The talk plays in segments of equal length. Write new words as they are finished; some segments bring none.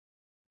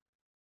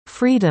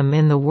Freedom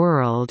in the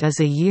World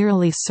is a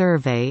yearly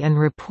survey and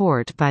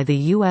report by the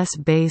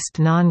U.S.-based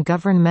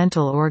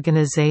non-governmental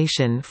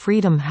organization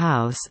Freedom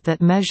House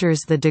that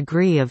measures the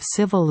degree of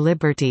civil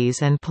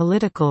liberties and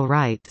political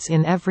rights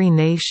in every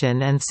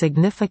nation and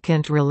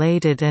significant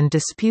related and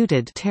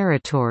disputed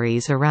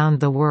territories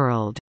around the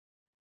world.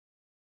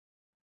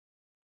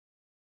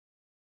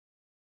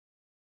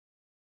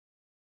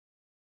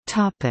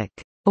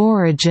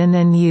 Origin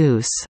and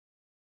use.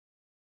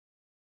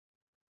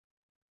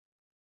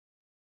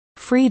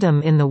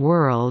 Freedom in the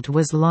World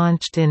was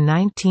launched in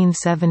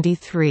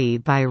 1973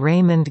 by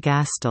Raymond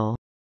Gastel.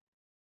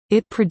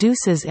 It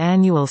produces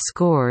annual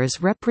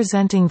scores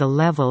representing the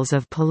levels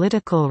of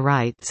political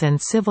rights and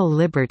civil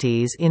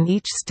liberties in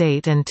each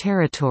state and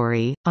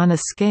territory, on a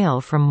scale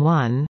from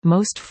 1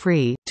 most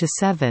free to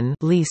 7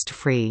 least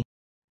free.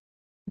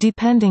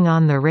 Depending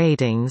on the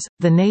ratings,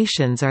 the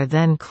nations are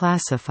then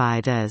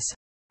classified as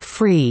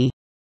free,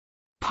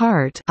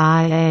 part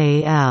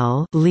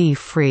IAL,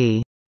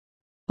 free,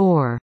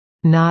 or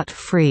not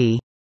free.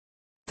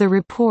 The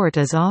report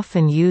is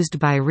often used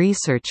by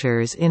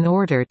researchers in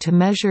order to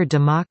measure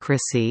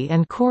democracy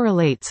and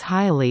correlates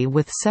highly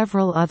with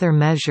several other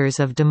measures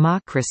of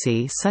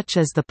democracy such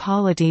as the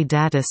Polity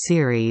Data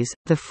Series.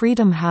 The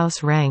Freedom House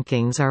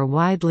rankings are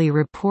widely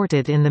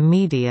reported in the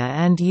media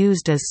and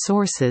used as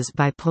sources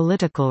by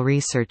political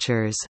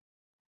researchers.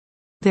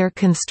 Their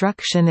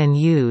construction and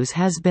use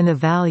has been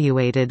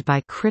evaluated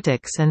by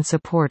critics and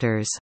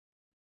supporters.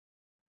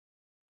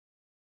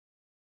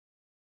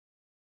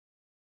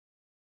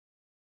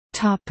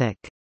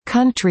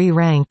 Country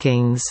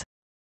rankings.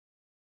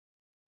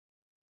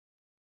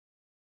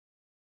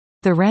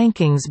 The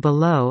rankings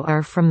below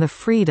are from the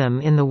Freedom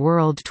in the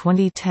World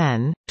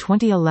 2010,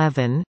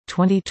 2011,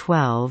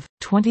 2012,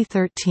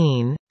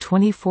 2013,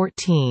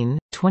 2014,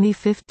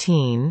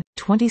 2015,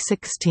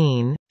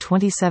 2016,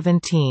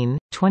 2017,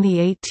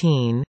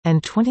 2018,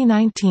 and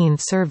 2019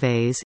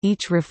 surveys,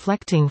 each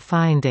reflecting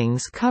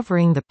findings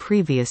covering the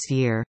previous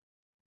year.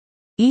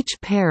 Each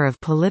pair of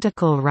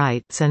political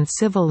rights and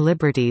civil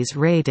liberties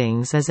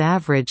ratings is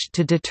averaged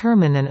to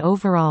determine an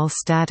overall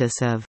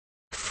status of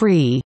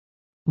free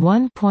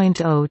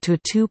 1.0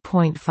 to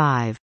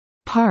 2.5,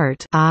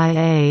 part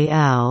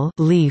IAL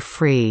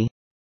free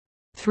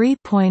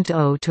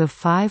 3.0 to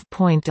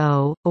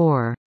 5.0,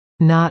 or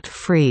not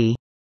free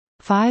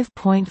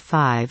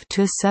 5.5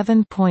 to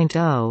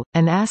 7.0.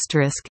 An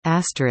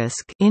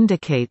asterisk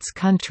indicates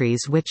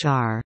countries which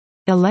are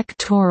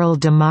electoral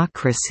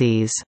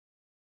democracies.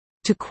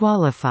 To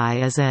qualify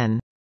as an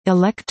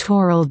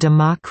electoral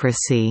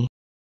democracy,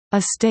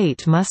 a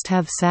state must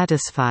have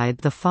satisfied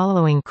the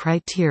following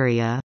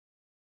criteria: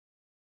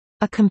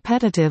 a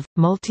competitive,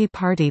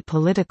 multi-party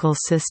political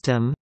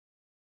system,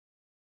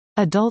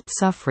 adult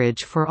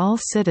suffrage for all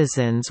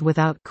citizens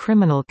without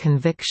criminal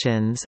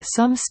convictions.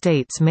 Some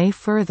states may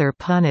further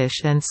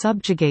punish and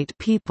subjugate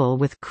people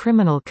with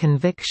criminal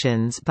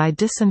convictions by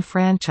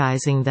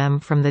disenfranchising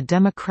them from the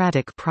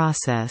democratic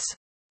process.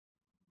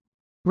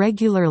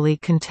 Regularly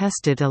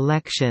contested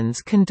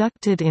elections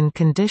conducted in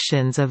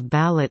conditions of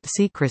ballot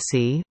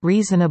secrecy,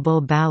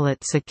 reasonable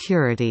ballot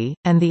security,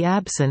 and the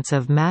absence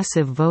of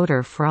massive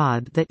voter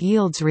fraud that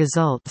yields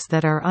results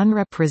that are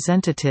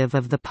unrepresentative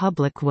of the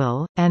public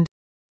will, and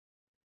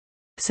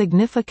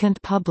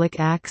significant public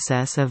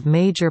access of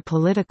major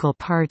political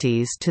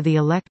parties to the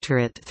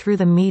electorate through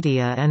the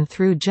media and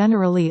through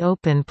generally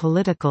open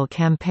political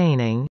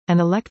campaigning. An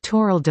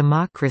electoral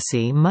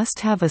democracy must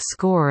have a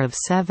score of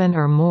 7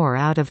 or more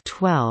out of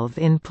 12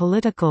 in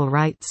political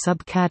rights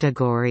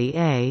subcategory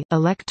A,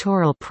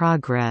 electoral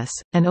progress,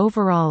 an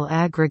overall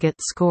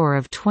aggregate score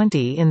of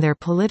 20 in their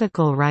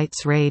political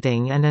rights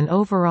rating, and an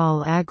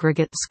overall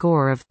aggregate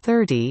score of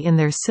 30 in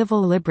their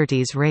civil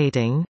liberties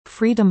rating.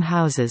 Freedom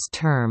House's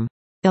term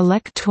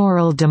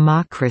electoral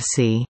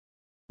democracy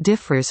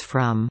differs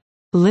from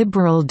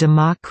liberal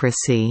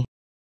democracy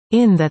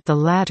in that the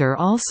latter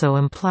also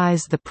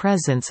implies the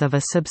presence of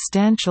a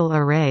substantial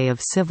array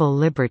of civil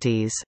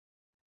liberties.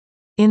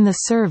 In the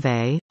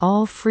survey,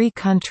 all free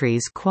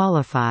countries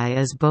qualify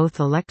as both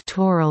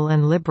electoral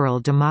and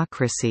liberal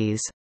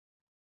democracies.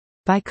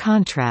 By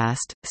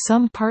contrast,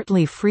 some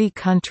partly free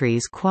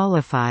countries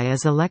qualify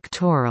as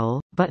electoral,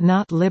 but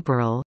not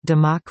liberal,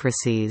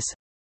 democracies.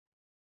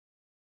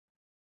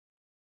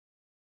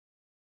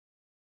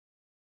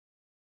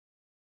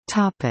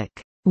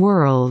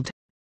 World.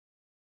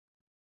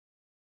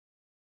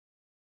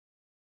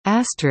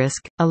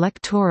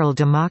 Electoral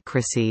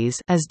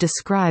democracies as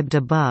described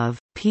above,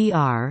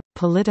 PR,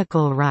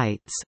 political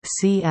rights,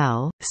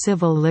 CL,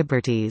 civil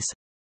liberties.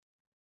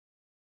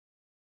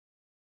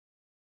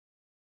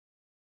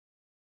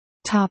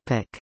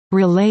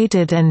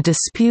 Related and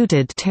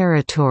disputed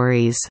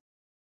territories.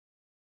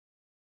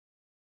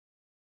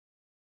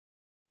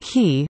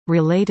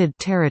 Related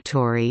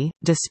territory,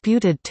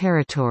 disputed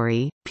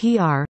territory,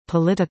 PR,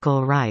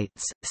 political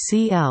rights,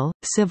 CL,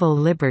 civil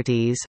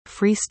liberties,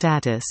 free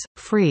status,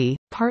 free,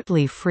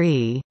 partly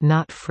free,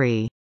 not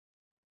free.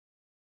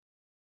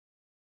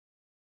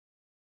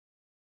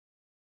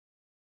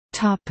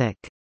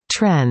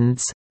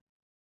 Trends.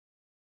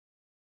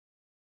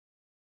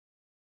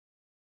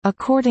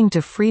 According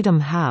to Freedom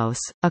House,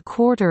 a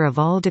quarter of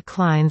all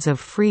declines of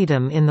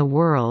freedom in the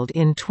world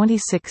in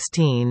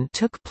 2016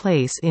 took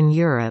place in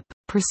Europe.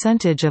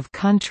 Percentage of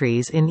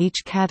countries in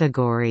each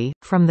category,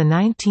 from the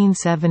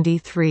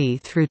 1973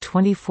 through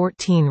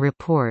 2014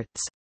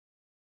 reports.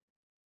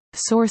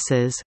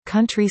 Sources: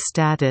 Country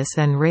Status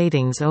and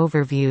Ratings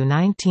Overview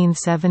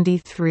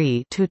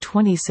 1973 to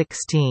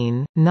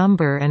 2016,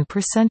 Number and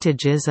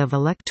Percentages of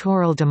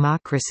Electoral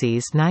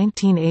Democracies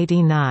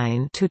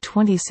 1989 to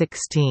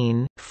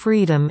 2016,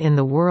 Freedom in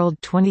the World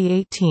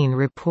 2018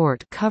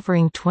 report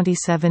covering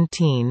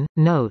 2017,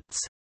 Notes.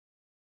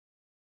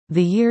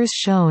 The years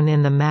shown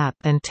in the map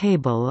and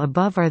table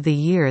above are the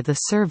year the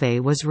survey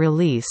was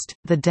released.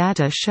 The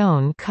data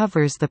shown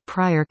covers the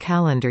prior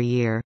calendar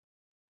year.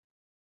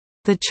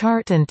 The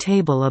chart and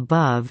table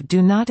above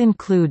do not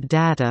include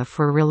data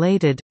for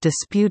related,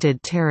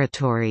 disputed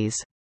territories.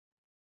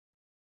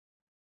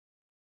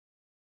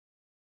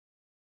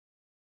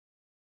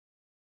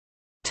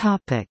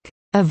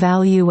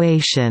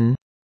 Evaluation.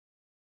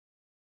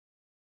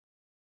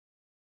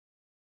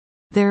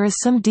 There is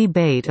some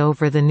debate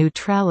over the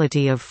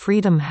neutrality of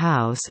Freedom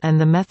House and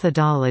the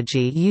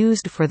methodology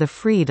used for the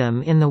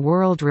Freedom in the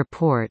World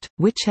report,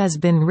 which has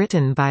been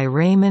written by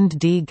Raymond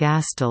D.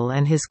 Gastel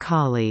and his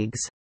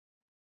colleagues.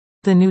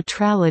 The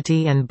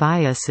neutrality and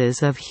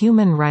biases of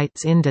human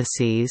rights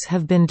indices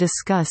have been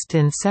discussed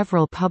in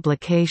several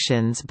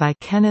publications by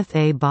Kenneth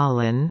A.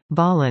 Bolin.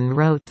 Bolin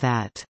wrote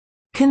that,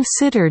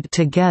 "Considered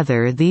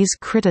together, these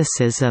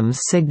criticisms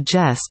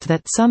suggest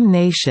that some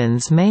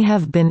nations may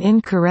have been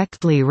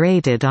incorrectly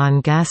rated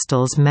on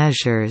Gastel's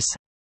measures.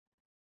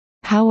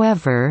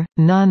 However,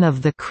 none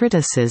of the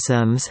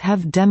criticisms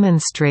have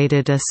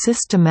demonstrated a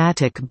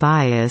systematic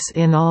bias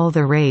in all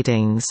the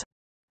ratings.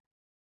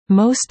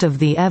 Most of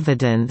the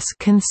evidence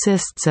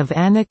consists of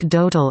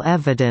anecdotal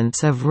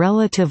evidence of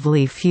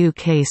relatively few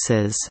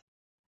cases.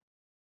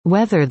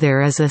 Whether there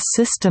is a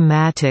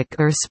systematic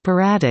or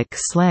sporadic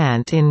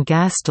slant in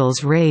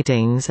Gastel's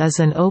ratings is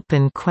an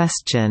open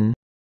question."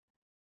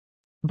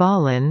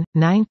 Bolin,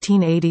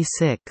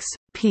 1986,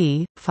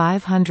 p.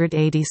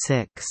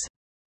 586.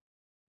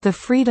 The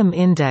Freedom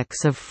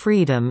Index of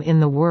Freedom in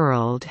the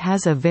World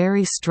has a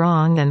very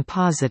strong and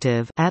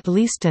positive, at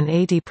least an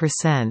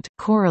 80%,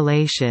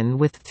 correlation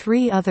with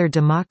three other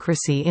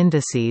democracy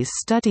indices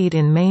studied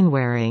in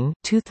Mainwaring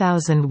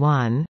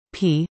 2001,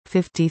 p.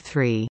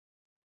 53.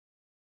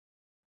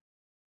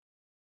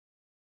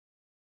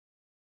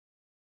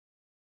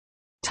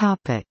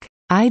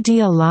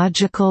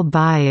 Ideological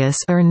bias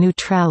or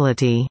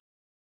neutrality.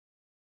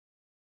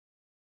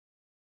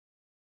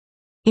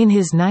 In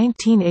his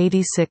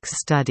 1986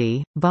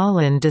 study,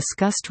 Bolin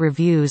discussed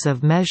reviews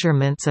of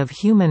measurements of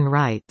human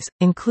rights,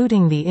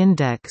 including the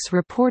index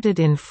reported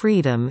in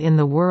Freedom in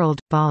the World.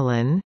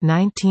 Bolin,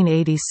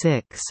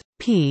 1986,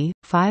 p.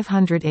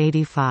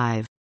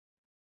 585.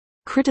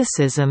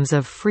 Criticisms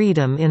of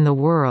freedom in the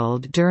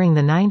world during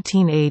the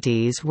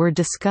 1980s were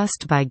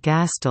discussed by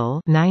Gastel,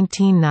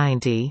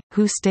 1990,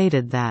 who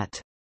stated that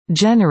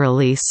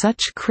generally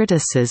such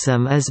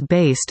criticism is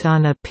based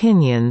on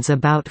opinions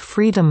about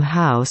Freedom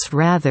House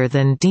rather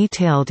than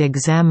detailed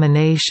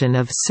examination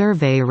of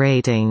survey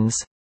ratings,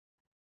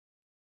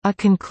 a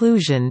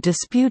conclusion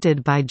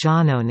disputed by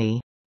Giannoni.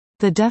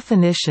 The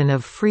definition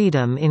of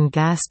freedom in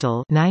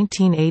Gastel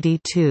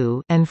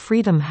 1982 and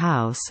Freedom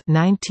House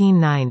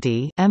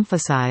 1990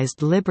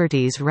 emphasized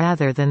liberties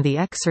rather than the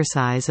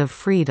exercise of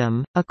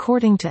freedom.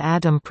 According to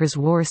Adam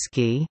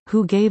Przeworski,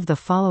 who gave the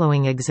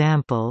following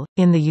example,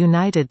 in the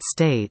United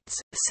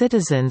States,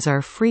 citizens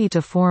are free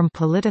to form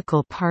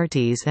political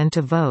parties and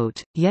to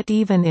vote, yet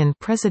even in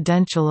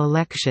presidential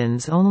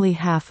elections only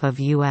half of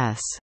U.S.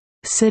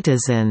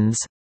 citizens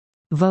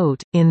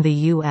vote. In the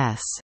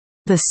U.S.,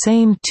 the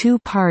same two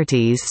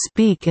parties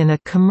speak in a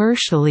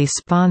commercially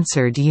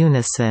sponsored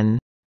unison,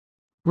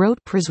 wrote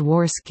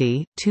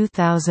Przeworski,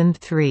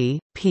 2003,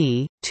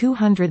 p.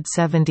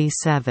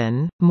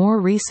 277.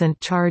 More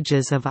recent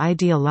charges of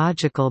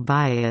ideological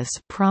bias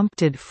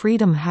prompted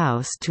Freedom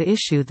House to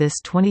issue this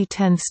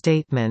 2010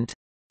 statement.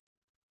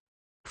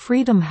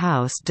 Freedom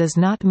House does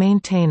not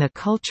maintain a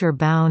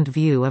culture-bound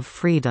view of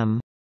freedom.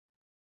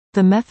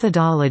 The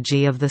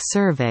methodology of the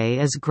survey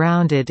is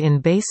grounded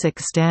in basic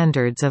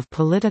standards of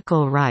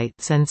political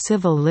rights and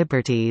civil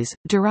liberties,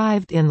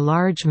 derived in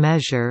large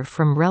measure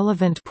from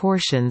relevant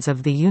portions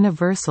of the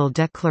Universal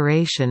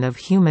Declaration of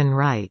Human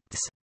Rights.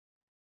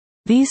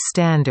 These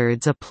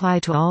standards apply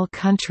to all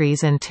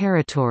countries and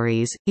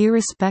territories,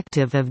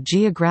 irrespective of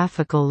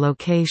geographical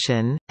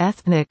location,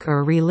 ethnic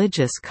or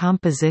religious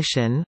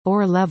composition,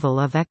 or level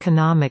of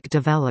economic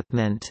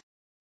development.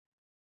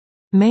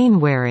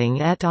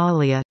 Mainwaring et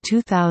al.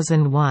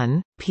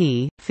 2001,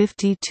 p.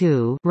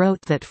 52 wrote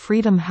that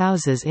Freedom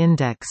House's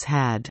index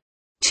had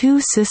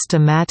Two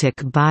systematic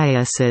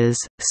biases,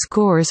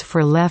 scores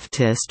for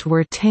leftist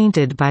were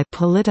tainted by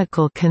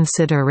political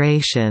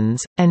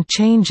considerations, and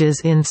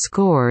changes in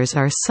scores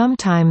are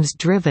sometimes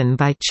driven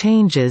by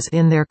changes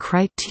in their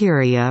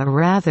criteria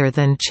rather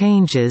than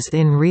changes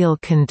in real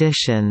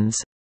conditions.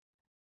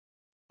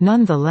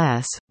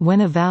 Nonetheless,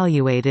 when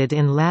evaluated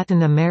in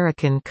Latin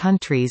American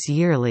countries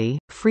yearly,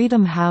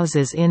 Freedom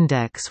House's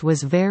index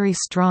was very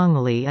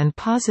strongly and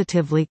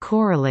positively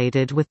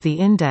correlated with the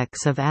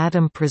index of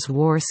Adam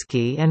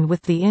Przeworski and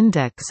with the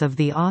index of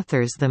the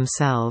authors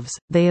themselves.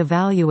 They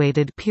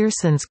evaluated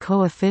Pearson's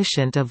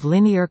coefficient of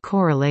linear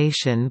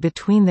correlation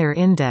between their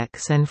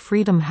index and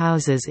Freedom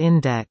House's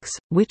index,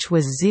 which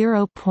was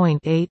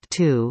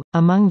 0.82.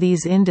 Among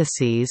these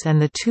indices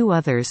and the two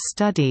others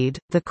studied,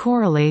 the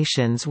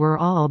correlations were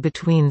all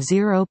between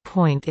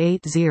 0.80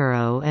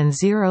 and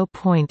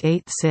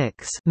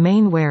 0.86.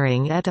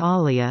 Mainwaring et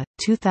al.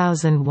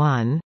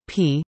 2001,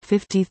 p.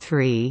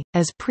 53.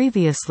 As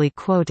previously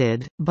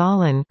quoted,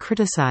 Ballin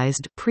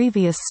criticized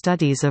previous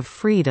studies of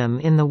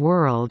freedom in the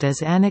world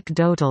as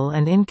anecdotal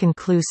and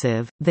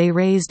inconclusive. They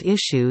raised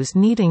issues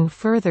needing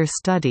further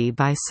study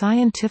by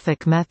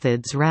scientific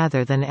methods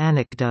rather than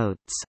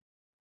anecdotes.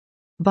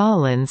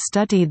 Ballin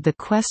studied the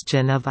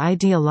question of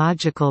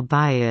ideological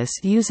bias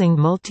using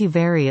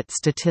multivariate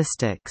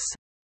statistics.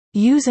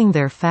 Using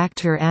their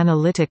factor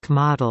analytic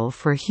model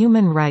for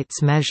human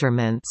rights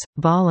measurements,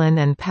 Ballin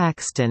and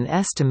Paxton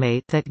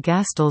estimate that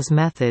Gastel's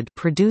method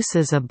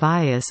produces a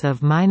bias of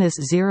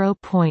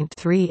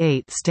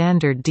 -0.38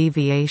 standard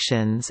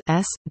deviations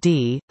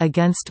 (SD)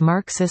 against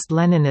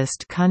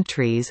Marxist-Leninist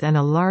countries and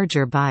a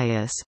larger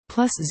bias,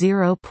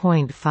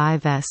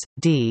 +0.5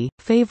 SD,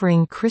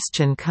 favoring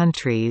Christian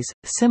countries.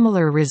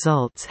 Similar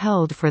results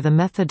held for the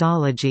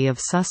methodology of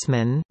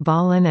Sussman,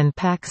 Ballin and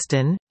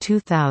Paxton,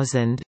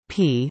 2000,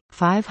 p.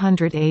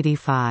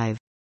 585.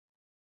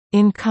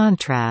 In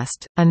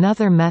contrast,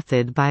 another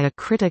method by a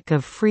critic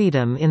of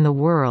freedom in the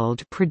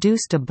world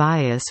produced a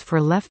bias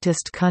for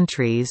leftist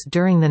countries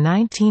during the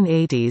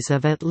 1980s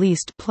of at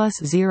least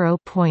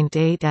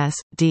 +0.8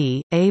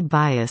 SD, a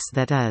bias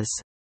that is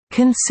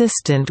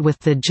consistent with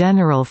the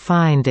general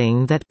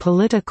finding that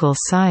political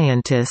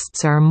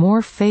scientists are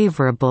more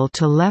favorable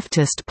to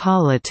leftist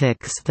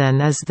politics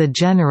than is the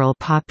general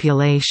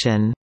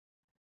population.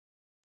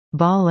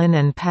 Ballin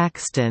and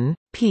Paxton,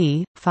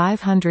 p.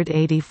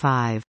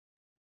 585.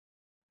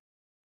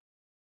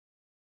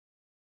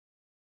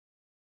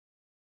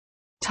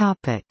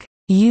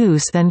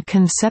 Use and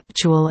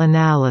conceptual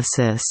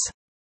analysis.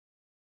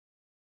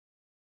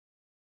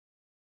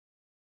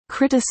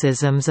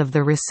 Criticisms of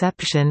the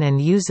reception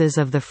and uses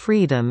of the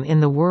Freedom in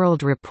the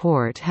World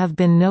report have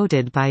been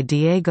noted by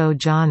Diego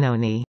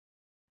Giannoni.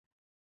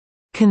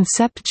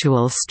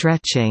 Conceptual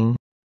stretching.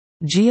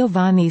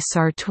 Giovanni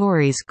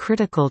Sartori's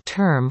critical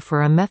term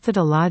for a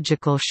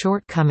methodological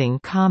shortcoming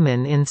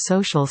common in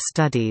social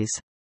studies.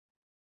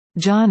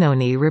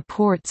 Giannoni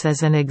reports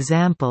as an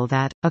example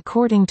that,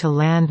 according to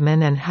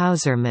Landman and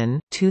Hauserman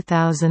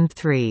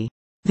 2003,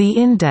 the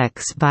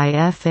index by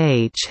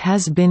FH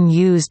has been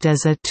used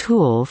as a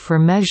tool for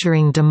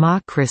measuring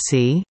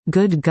democracy,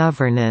 good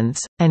governance,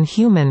 and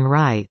human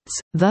rights,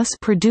 thus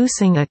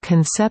producing a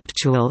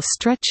conceptual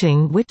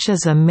stretching which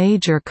is a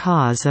major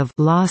cause of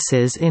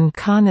losses in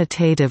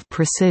connotative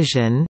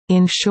precision.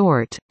 In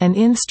short, an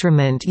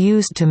instrument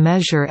used to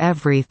measure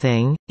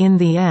everything, in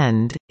the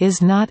end,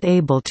 is not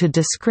able to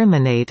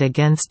discriminate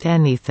against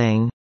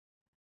anything.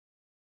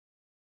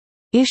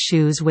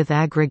 Issues with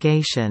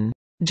aggregation.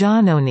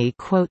 Giannoni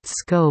quotes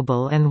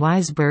Scoble and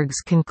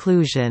Weisberg's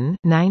conclusion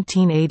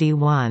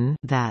 1981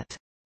 that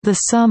the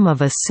sum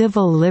of a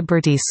civil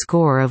liberty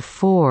score of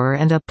 4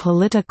 and a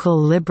political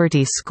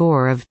liberty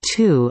score of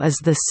 2 is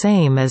the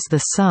same as the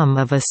sum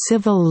of a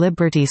civil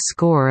liberty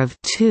score of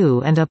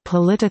 2 and a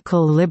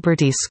political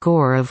liberty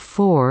score of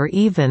 4,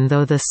 even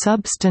though the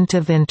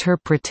substantive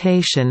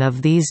interpretation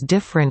of these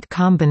different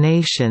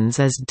combinations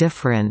is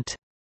different.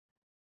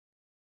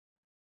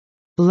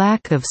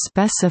 Lack of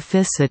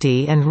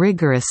specificity and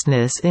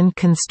rigorousness in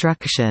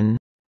construction,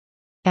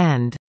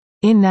 and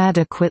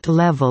inadequate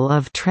level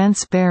of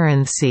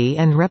transparency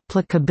and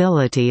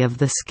replicability of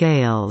the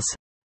scales.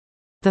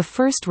 The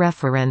first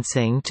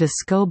referencing to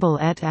Scoble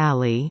et al.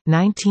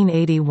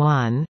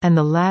 1981 and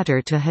the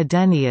latter to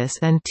Hedenius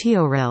and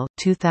Tiorel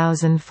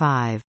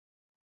 2005.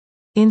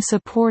 In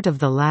support of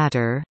the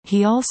latter,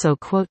 he also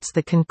quotes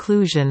the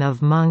conclusion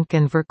of Monk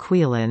and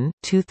Verquillen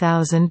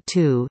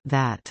 2002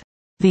 that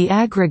the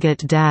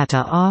aggregate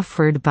data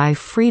offered by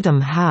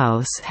Freedom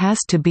House has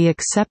to be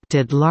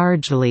accepted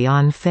largely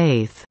on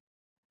faith,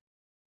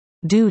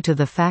 due to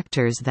the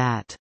factors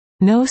that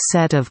no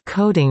set of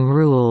coding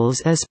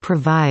rules is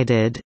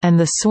provided, and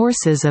the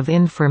sources of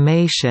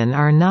information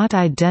are not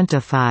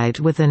identified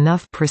with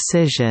enough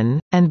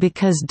precision, and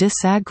because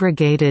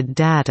disaggregated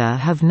data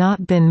have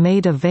not been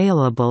made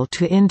available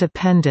to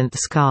independent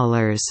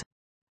scholars.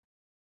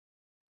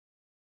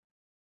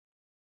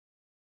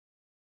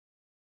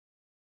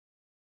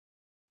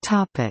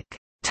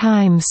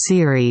 Time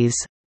series.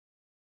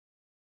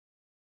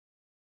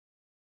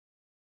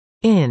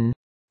 in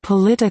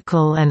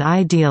political and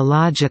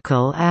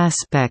ideological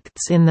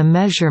aspects in the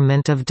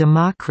measurement of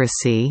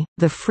democracy,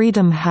 the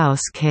Freedom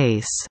House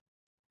case.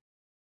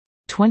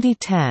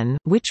 2010,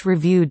 which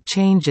reviewed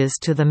changes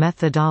to the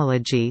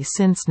methodology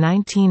since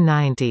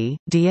 1990,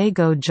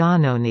 Diego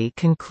Giannoni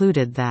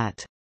concluded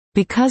that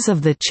because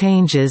of the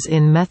changes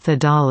in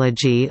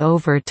methodology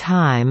over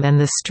time and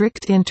the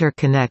strict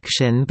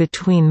interconnection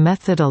between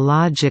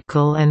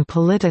methodological and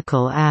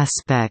political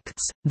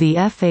aspects, the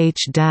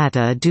FH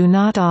data do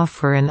not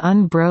offer an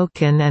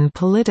unbroken and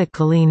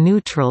politically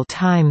neutral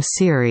time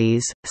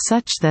series,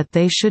 such that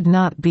they should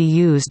not be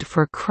used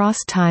for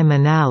cross-time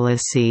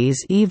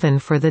analyses even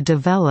for the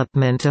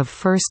development of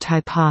first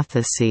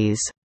hypotheses.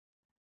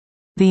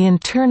 The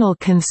internal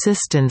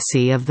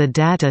consistency of the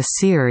data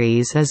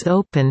series is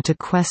open to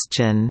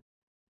question.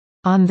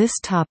 On this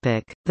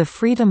topic, the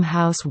Freedom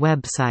House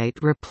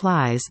website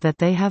replies that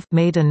they have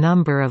made a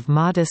number of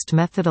modest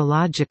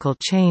methodological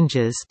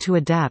changes to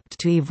adapt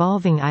to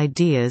evolving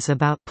ideas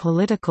about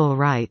political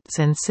rights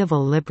and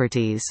civil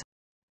liberties.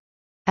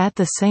 At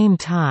the same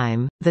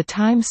time, the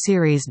time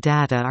series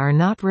data are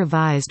not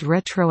revised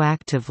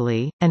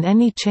retroactively, and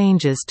any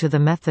changes to the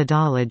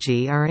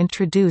methodology are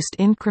introduced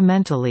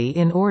incrementally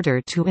in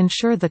order to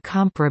ensure the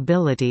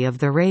comparability of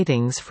the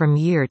ratings from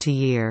year to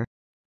year.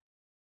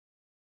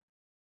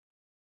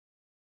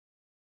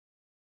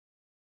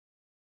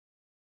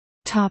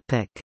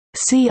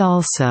 See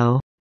also: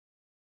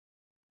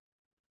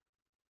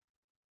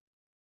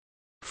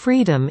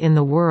 Freedom in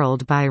the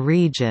world by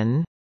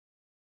region,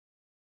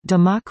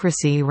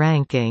 Democracy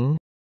ranking,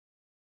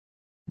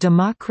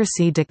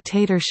 Democracy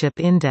Dictatorship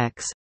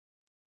Index,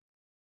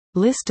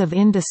 List of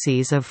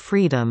indices of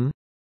freedom,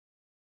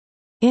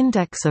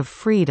 Index of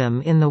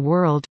freedom in the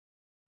world,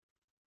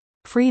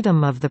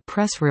 Freedom of the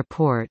Press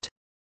report,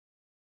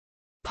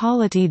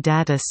 Polity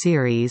data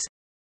series,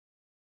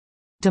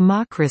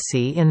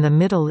 Democracy in the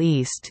Middle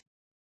East.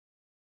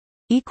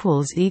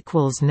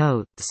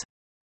 Notes